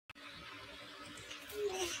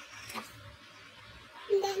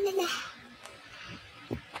Hi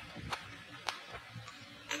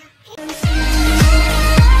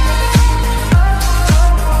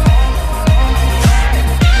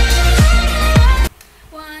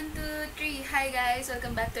guys,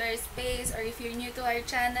 welcome back to our space, or if you're new to our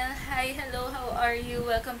channel, hi, hello, how are you?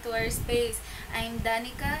 Welcome to our space. I'm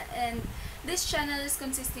Danica, and this channel is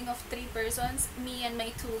consisting of 3 persons, me and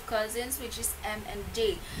my 2 cousins, which is M and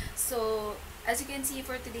J. So as you can see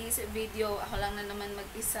for today's video, ako lang na naman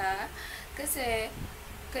mag-isa kasi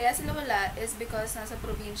kaya sila wala is because nasa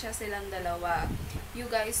probinsya silang dalawa. You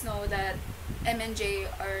guys know that M and J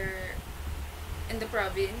are in the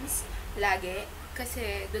province lagi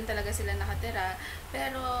kasi doon talaga sila nakatira,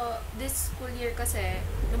 pero this school year kasi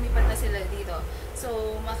lumipat na sila dito,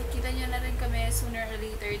 so makikita nyo na rin kami sooner or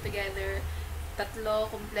later together, tatlo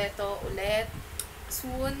kompleto ulit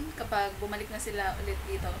soon kapag bumalik na sila ulit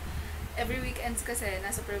dito. Every weekends kasi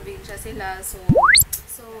nasa probinsya sila. So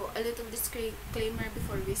a little disclaimer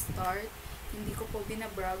before we start. Hindi ko po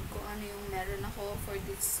binabrag kung ano yung meron ako for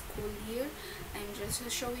this school year. I'm just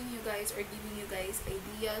showing you guys or giving you guys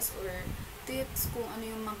ideas or tips kung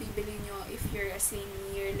ano yung mabibili nyo if you're a same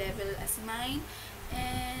year level as mine.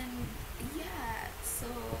 And yeah,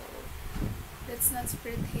 so let's not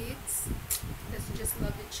spread hates. Let's just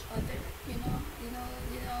love each other. You know.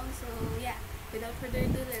 So yeah, without further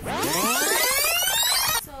ado, let's go.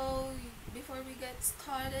 So before we get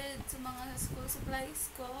started sa mga school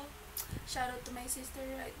supplies ko, shout out to my sister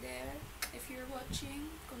right there. If you're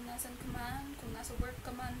watching, kung nasan ka man, kung nasa work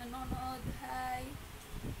ka man, nanonood, hi!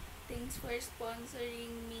 Thanks for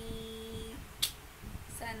sponsoring me.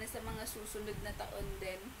 Sana sa mga susunod na taon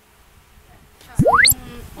din. So,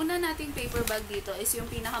 yung una nating paper bag dito is yung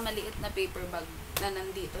pinakamaliit na paper bag na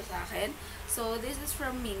nandito sa akin. So, this is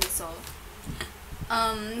from Miniso.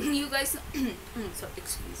 You guys, so,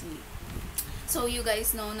 excuse me. So, you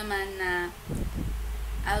guys know naman na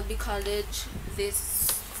I'll be college this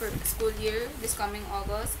school year, this coming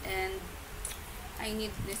August, and I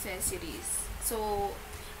need necessities. So,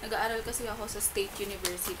 nag-aaral kasi ako sa State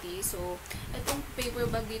University. So, itong paper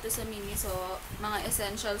bag dito sa Miniso, mga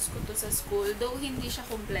essentials ko to sa school, though hindi siya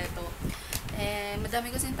kompleto. Eh, madami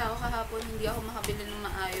kasing tao kahapon, hindi ako makabili ng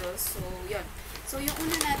maayos. So, yun. So, yung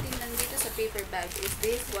una natin nandito sa paper bag is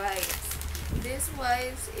this wipes. This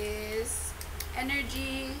wipes is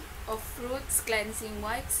Energy of Fruits Cleansing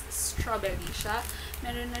Wipes. Strawberry siya.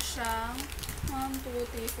 Meron na siyang 1, 2,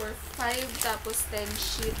 3, 4, 5, tapos 10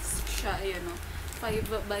 sheets siya. Ayun o. 5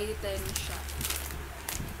 by 10 siya.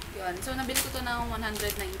 Yun. So, nabili ko to ng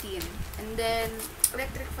 119. And then,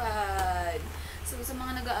 electric fan. So, sa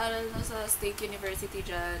mga nag-aaral na sa State University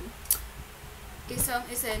dyan, isang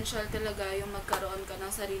essential talaga yung magkaroon ka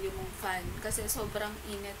ng sarili mong fan. Kasi sobrang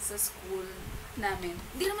init sa school namin.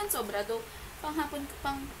 Hindi naman sobra, though panghapon,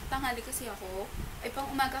 pang tanghali kasi ako, ay pang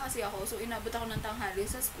umaga kasi ako, so inabot ako ng tanghali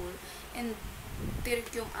sa school, and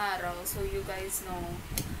tirik yung araw, so you guys know,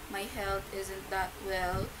 my health isn't that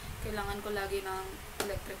well, kailangan ko lagi ng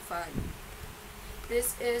electric fan.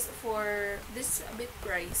 This is a bit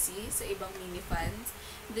pricey sa ibang mini fans.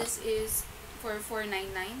 This is for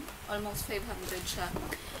 $499, almost 500 siya.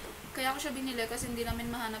 Kaya ako siya binili kasi hindi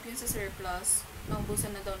namin mahanap yun sa surplus,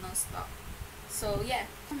 naubusan na daw ng stock. So, yeah.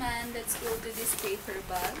 Man, let's go to this paper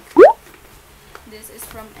bag. This is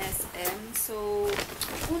from SM. So,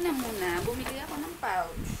 una muna, bumili ako ng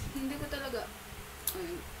pouch. Hindi ko talaga...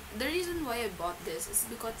 the reason why I bought this is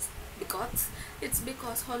because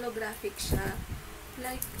holographic siya.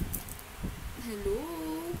 Like, hello?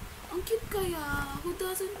 Ang cute kaya. Who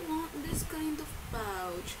doesn't want this kind of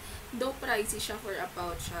pouch? Though pricey siya for a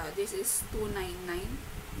pouch siya. This is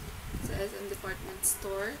 $299 sa SM department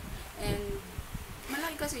store. And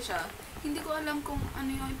malaki kasi siya. Hindi ko alam kung ano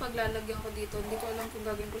yung ipaglalagyan ko dito. Hindi ko alam kung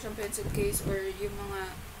gagawin ko siyang pencil case or yung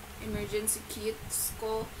mga emergency kits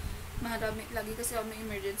ko. Marami, lagi kasi ako may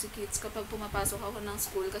emergency kits kapag pumapasok ako ng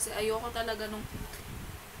school. Kasi ayoko talaga nung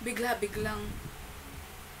bigla-biglang,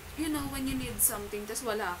 you know, when you need something, tas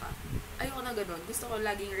wala ka. Ayoko na ganun. Gusto ko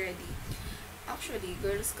laging ready. Actually,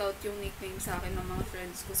 Girl Scout yung nickname sa akin ng mga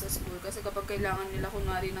friends ko sa school. Kasi kapag kailangan nila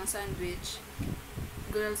kunwari ng sandwich,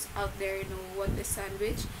 girls out there know what is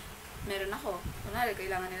sandwich, meron ako. Kunwari,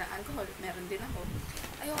 kailangan nila alcohol, meron din ako.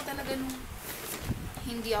 Ayoko talaga nung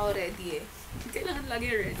hindi ako ready eh. Kailangan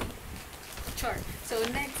lagi ready. Char. So,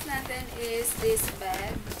 next natin is this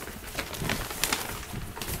bag.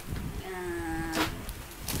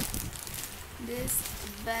 This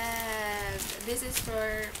bag. This is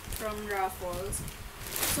from Raffles.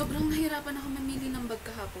 Sobrang nahirapan ako mamili ng bag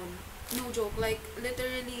kahapon. No joke, like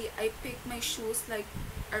literally I picked my shoes like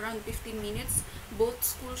around 15 minutes, both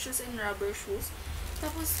school shoes and rubber shoes.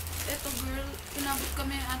 Tapos, eto girl, inabot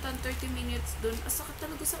kami ata 30 minutes dun. Asakit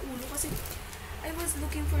talaga sa ulo kasi I was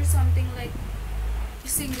looking for something like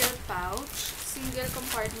single pouch. Single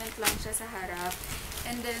compartment lang siya sa harap.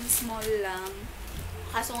 And then, small lang.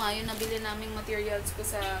 Kaso nga, yung nabili naming materials ko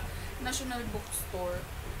sa National Bookstore,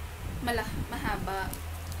 mahaba.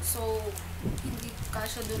 So, hindi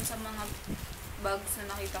kasya dun sa mga bags na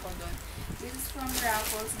nakita ko dun. This is from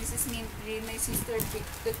Raffles. This is mint green. My sister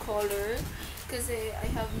picked the color kasi I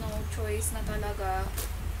have no choice na talaga.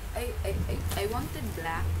 I wanted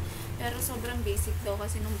black. Pero sobrang basic daw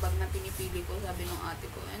kasi nung bag na pinipili ko, sabi nung ate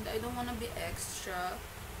ko. And I don't wanna be extra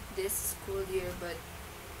this school year, but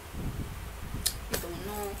I don't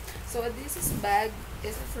know. So, this is bag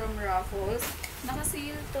is from Raffles.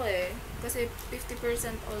 Naka-sale to eh. Kasi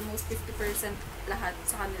 50%, almost 50% lahat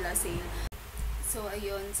sa kanila sale. So,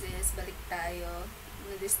 ayun sis, balik tayo.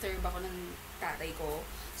 Na-disturb ako ng tatay ko.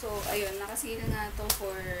 So, ayun, naka-sale nga to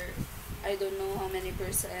for I don't know how many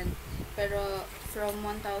percent. Pero, from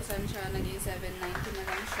 1,000 siya, naging 790 na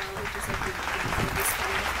lang siya, which is a good thing for this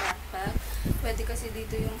kind of backpack. Pwede kasi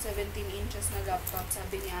dito yung 17 inches na laptop,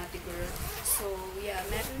 sabi ni ate girl. So, yeah,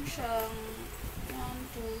 meron siyang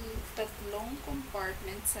 3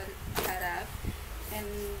 compartment sa harap.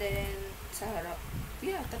 And then, sa harap.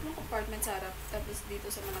 Yeah, 3 compartment sa harap. Tapos,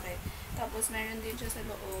 dito sa malaki. Tapos, meron din siya sa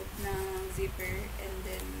loob ng zipper. And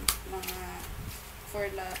then, mga for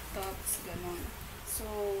laptops, ganon. So,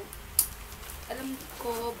 alam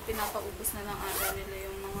ko, pinapaubos na lang ata nila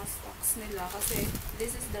yung mga stocks nila kasi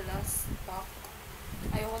this is the last stock.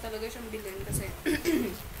 Ayoko talaga siyang bilhin kasi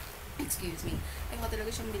excuse me. Ayoko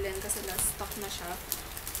talaga siyang bilhin kasi last stock na siya.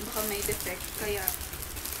 Baka may defect, kaya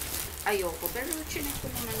ayoko. Pero chinek ko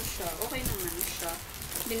naman siya. Okay naman siya.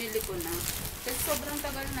 Binili ko na. Kasi sobrang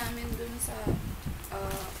tagal namin dun sa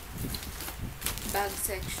bag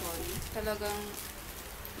section. Talagang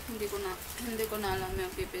hindi ko na alam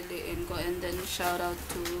yung pipiliin ko. And then shout out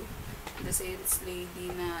to the sales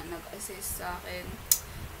lady na nag-assist sa akin.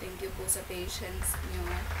 Thank you po sa patience nyo.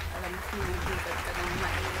 Alam ko nagbigat ka ng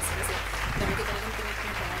mainis kasi dami ko talagang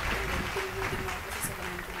pinipinta. And then piniludin mo ako kasi sa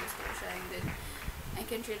ganun kung gusto ko siya. And then I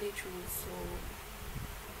can't really choose. So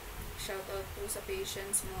shout out po sa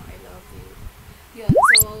patience mo. I love you. Yun.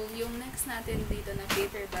 So yung next natin dito na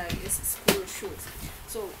paper bag is school shoes.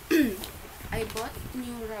 So I bought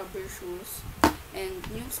new rubber shoes and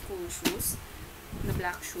new school shoes, na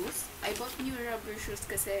black shoes. I bought new rubber shoes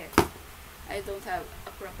kasi I don't have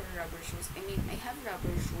a proper rubber shoes. I mean, I have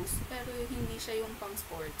rubber shoes, pero hindi siya yung pang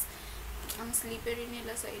sports. Ang slippery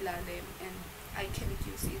nila sa ilalim and I can't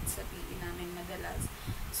use it sa PE namin madalas.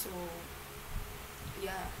 So,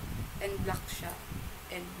 yeah. And black siya.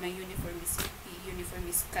 And my uniform is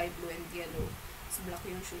sky blue and yellow. So, black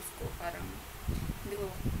yung shoes ko. Parang, hindi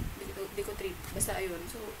ko trip. Basta ayun.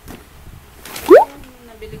 So, yung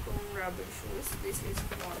nabili kong rubber shoes. This is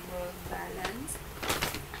from World Balance.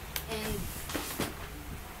 And,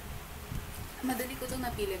 madali ko itong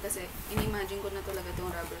napili kasi in-imagine ko na talaga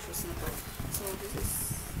itong rubber shoes na to. So, this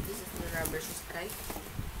is the rubber shoes, right?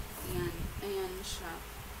 Ayan. Ayan siya.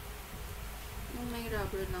 Yung may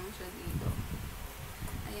rubber lang siya dito.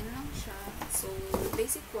 Ayan lang siya. So,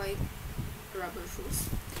 basic white rubber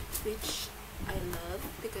shoes, which I love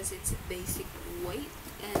because it's basic white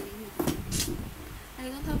and I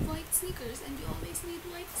don't have white sneakers and you always need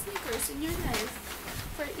white sneakers in your life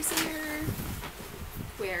for easier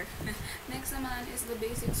wear. Next naman is the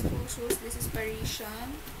basic school shoes. This is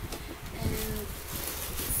Parisian and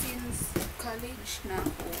since college na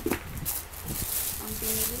ako, ang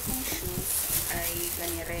pinili kong shoes ay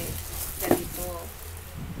ganito.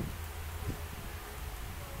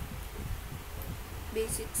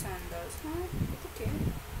 Basic sandals. Huh? Okay.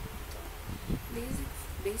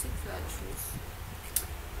 Basic flat shoes.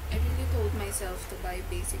 I really told myself to buy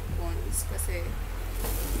basic ones kasi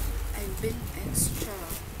I've been extra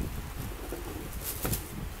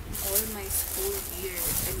all my school year.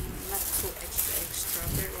 I mean, not so extra,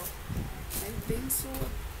 pero I've been so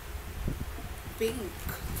pink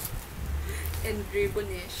and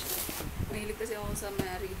ribbonish. Mahilig kasi ako sa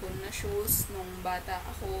mga ribbon na shoes nung bata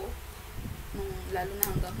ako. Lalo na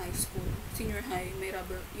hanggang high school. Senior high, may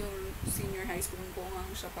rubber. Yung senior high school ko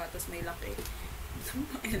ang sapatos may laki.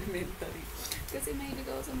 Elementary. Kasi mahilig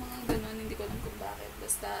ako sa mga ganun. Hindi ko alam kung bakit.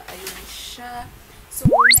 Basta, ayun siya.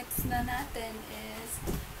 So, next na natin is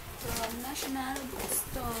from National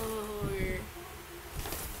Bookstore.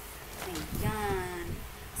 Ayan.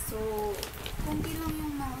 So, kunti lang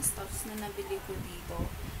yung mga stuffs na nabili ko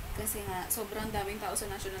dito. Kasi nga, sobrang daming tao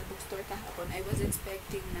sa National Bookstore kahapon. I was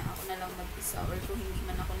expecting na ako na lang mag-isa or kung hindi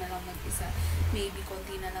man ako na lang mag-isa, maybe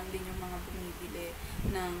konti na lang din yung mga bumibili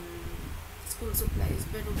ng school supplies.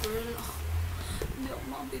 Pero girl, hindi ako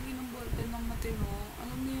makabili ng ballpen ng matino.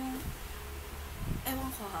 Alam niyo yung,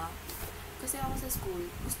 ewan ko ha, kasi ako sa school,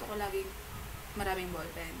 gusto ko laging maraming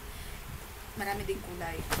ballpen. Marami ding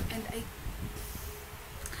kulay. And I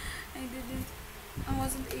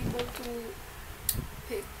wasn't able to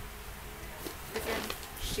pick different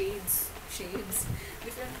shades,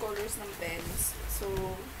 different colors ng pens. So,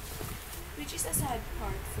 which is a sad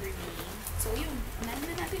part for me. So, yun, unahin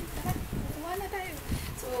na natin. Tara, kukuha na tayo.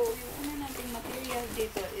 So, yung una nating material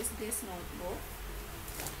dito is this notebook.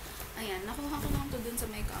 Ayan, nakuha ko lang to dun sa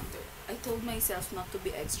my counter. I told myself not to be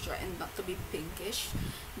extra and not to be pinkish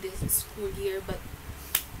this school year, but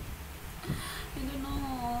I don't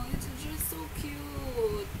know, it's just so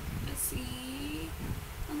cute. See?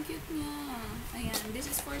 Ang cute niya. Ayan, this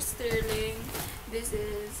is for Sterling. This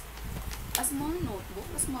is a small notebook,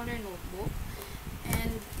 a smaller notebook.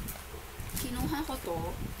 And kinuha ko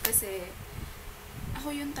to kasi ako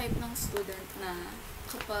yung type ng student na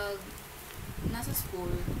kapag nasa school,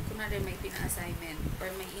 kunwari may pina-assignment or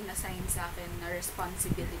may inassign sa akin na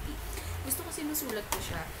responsibility, gusto ko sinusulat ko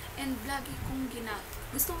siya. And lagi kong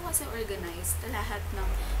gusto ko kasi organize lahat ng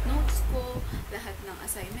notes ko, lahat ng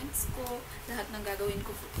assignments ko, lahat ng gagawin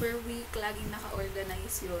ko per week, laging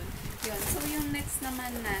naka-organize yun. So yung next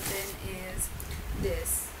naman natin is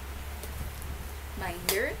this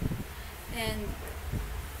binder. And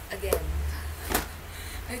again,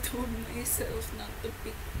 I told myself not to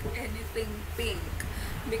pick anything pink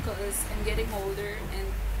because I'm getting older and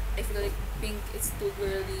I feel like pink is too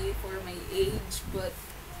girly for my age, but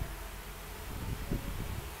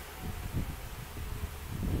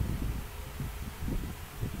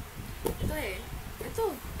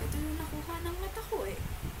ito yung nakuha ng mata ko eh.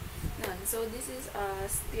 Yan, so this is a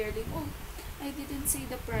Sterling. Oh, I didn't see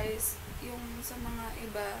the price. Yung sa mga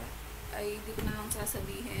iba ay di ko na lang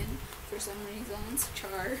sasabihin for some reasons,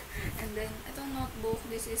 char. And then, itong notebook,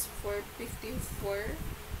 this is for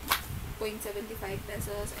 54.75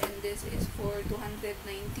 pesos and this is for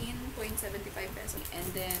 219.75 pesos.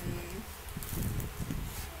 And then,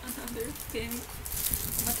 another pink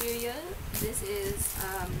material. This is,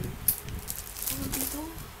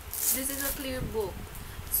 this is a clear book.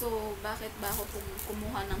 So, bakit ba ako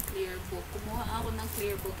kumuha ng clear book? Kumuha ako ng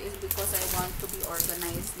clear book is because I want to be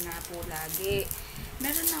organized nga po lagi.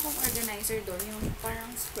 Meron na akong organizer doon, yung parang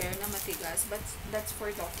square na matigas, but that's for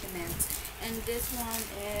documents. And this one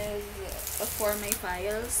is for my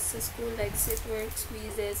files sa school, like sitworks,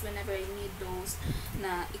 quizzes, whenever I need those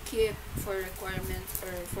na i-keep for requirements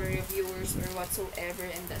or for reviewers or whatsoever,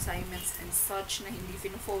 and assignments and such na hindi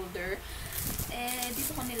folder.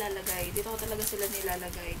 Dito ko nilalagay. Dito ko talaga sila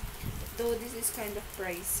nilalagay. Though this is kind of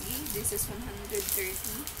pricey. This is 130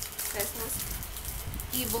 pesos.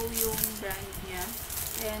 Evo yung brand niya.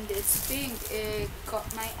 And it's pink. It caught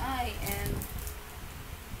my eye. And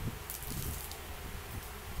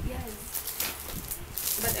yes.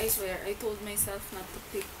 But I swear, I told myself not to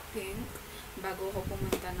pick pink bago ako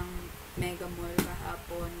pumunta ng Mega Mall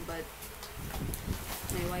kahapon. But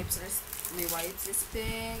my wipes is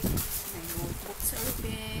pink, my notebooks are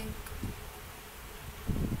pink,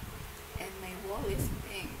 and my wall is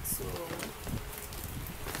pink. So,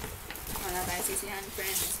 wala tayo sisihan,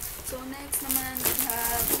 friends. So, next naman, we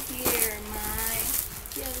have here my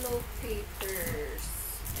yellow papers.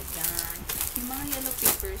 Ayan. Yung mga yellow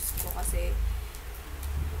papers ko kasi,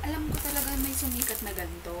 alam ko talaga may sumikat na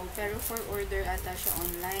ganito, pero for order ata siya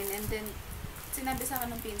online. And then, sinabi sa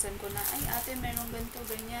akin ng pinsan ko na, ay ate, merong ganito,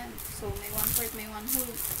 ganyan. So, may 1/4, may 1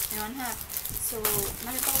 whole, may 1/2. So,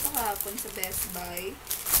 nakita ko ito kahapon sa Best Buy.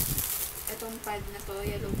 Itong pad na to,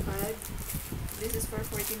 yellow pad. This is for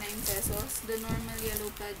 49 pesos. The normal yellow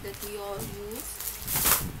pad that we all use.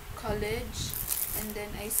 College. And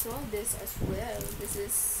then, I saw this as well. This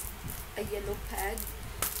is a yellow pad.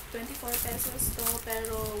 24 pesos to,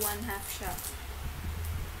 pero 1/2 siya.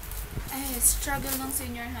 Struggle ng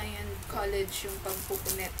senior high and college yung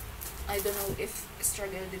pagpupunit. I don't know if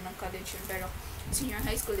struggle din ng college yun, pero senior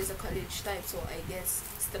high school is a college type, so I guess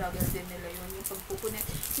struggle din nila yun. Yung pagpupunit,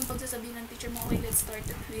 yung pagsasabihin ng teacher mo, okay, let's start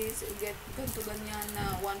the quiz, get ganito ganyan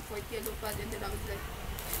na 1/4 yellow pad, and then I was like,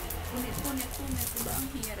 punit, diba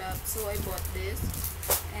ang hirap? So I bought this,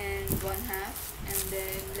 and 1/2, and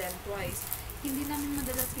then lengthwise. Hindi namin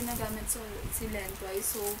madalas ginagamit si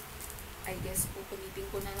lengthwise, so I guess pupunitin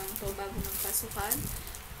ko na lang to bago magpasukan.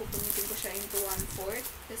 Pupunitin ko siya into 1/4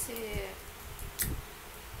 kasi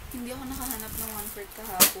hindi ako nakahanap ng 1/4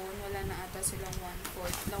 kahapon. Wala na ata silang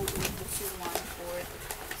 1/4. Nauubos yung 1/4.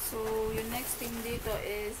 So, yung next thing dito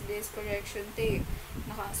is this correction tape.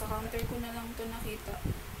 Sa counter ko na lang to nakita.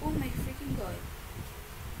 Oh my freaking god.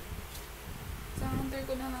 Sa counter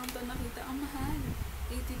ko na lang to nakita. Ang mahal.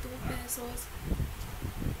 82 pesos.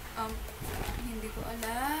 Hindi ko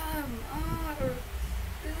alam.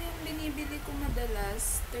 Pero yung binibili ko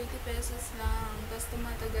madalas, 30 pesos lang. Tapos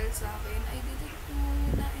tumatagal sa akin. I didn't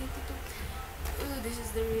know na 82. This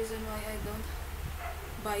is the reason why I don't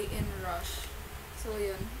buy in rush. So,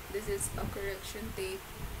 yun. This is a correction tape.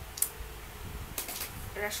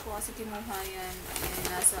 Rush ko kasi kinuha yan.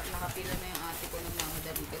 Nakapila na yung ate ko.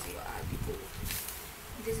 Nagmamadali kasi yung ate ko.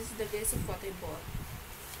 This is the list of what I bought.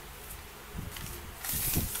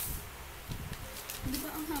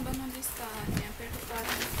 Diba ang haba ng listahan niya? Pero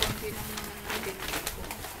parang konti lang naman ang binili ko.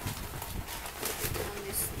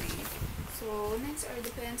 Honestly. So, next are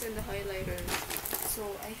the pens and the highlighters.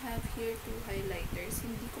 So, I have here 2 highlighters.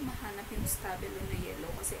 Hindi ko mahanap yung stabilo na yellow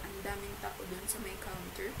kasi ang daming tao dun sa may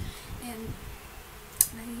counter. And,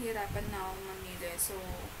 nahihirapan na akong mamili. So,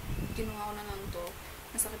 kinuha ko na lang to.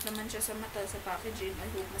 Masakit naman siya sa mata sa packaging. I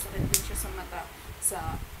hope masakit din siya sa mata sa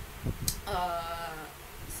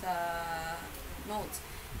notes.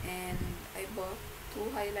 And, I bought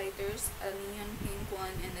 2 highlighters, a neon pink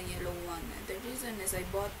one and a yellow one. And the reason is I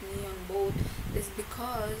bought neon both is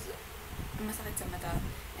because masakit sa mata.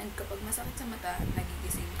 And kapag masakit sa mata,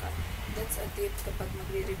 nagigising ka. That's a tip kapag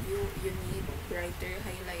magre-review, you need brighter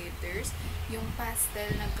highlighters. Yung pastel,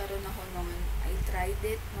 nagkaroon ako noon. I tried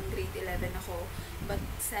it, nung grade 11 ako. But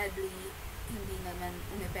sadly, hindi naman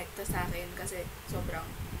umepekto sa akin kasi sobrang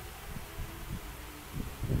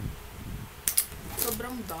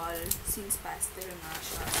dull since pastel nga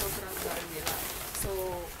siya. Sobrang dull nila. So,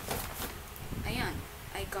 ayan.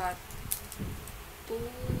 I got 2,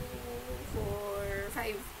 4,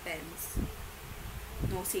 5 pens.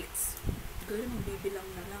 No, 6. Girl, magbibilang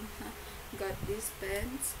na lang, ha? Got these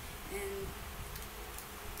pens and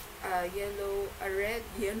a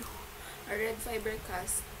red fiber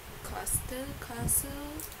castle,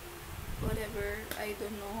 whatever. I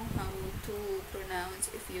don't know how to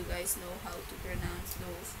pronounce. If you guys know how to pronounce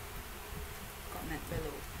those, comment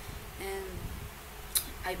below. And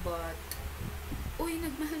I bought, uy,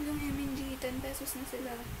 nagmahal yung M&G, 10 pesos na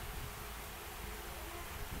sila.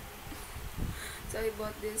 So, I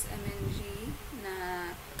bought this M&G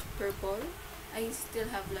na purple. I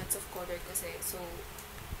still have lots of color kasi, so,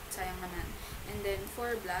 sayang naman. And then,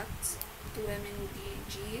 4 blacks, 2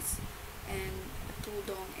 M&Gs, and 2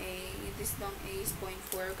 dong A. This dong A is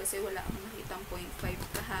 0.4 kasi wala akong nakitang 0.5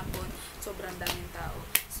 kahapon. Sobrang daming tao.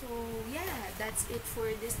 So, yeah, that's it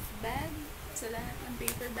for this bag. Sa lahat ng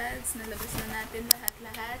paper bags, nalabas na natin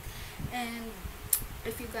lahat-lahat. And,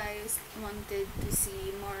 if you guys wanted to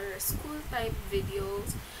see more school type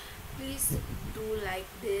videos, please do like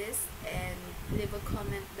this and leave a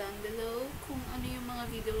comment down below kung ano yung mga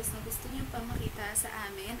videos na gusto niyo pa makita sa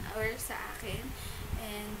amin or sa akin.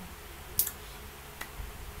 And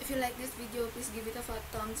if you like this video, please give it a fat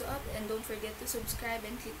thumbs up and don't forget to subscribe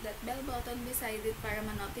and click that bell button beside it para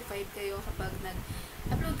ma-notified kayo kapag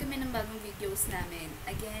nag-upload kami ng bagong videos namin.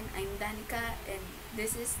 Again, I'm Danica and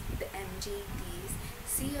this is the MJDs.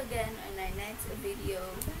 See you again on our next video.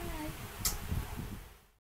 Bye!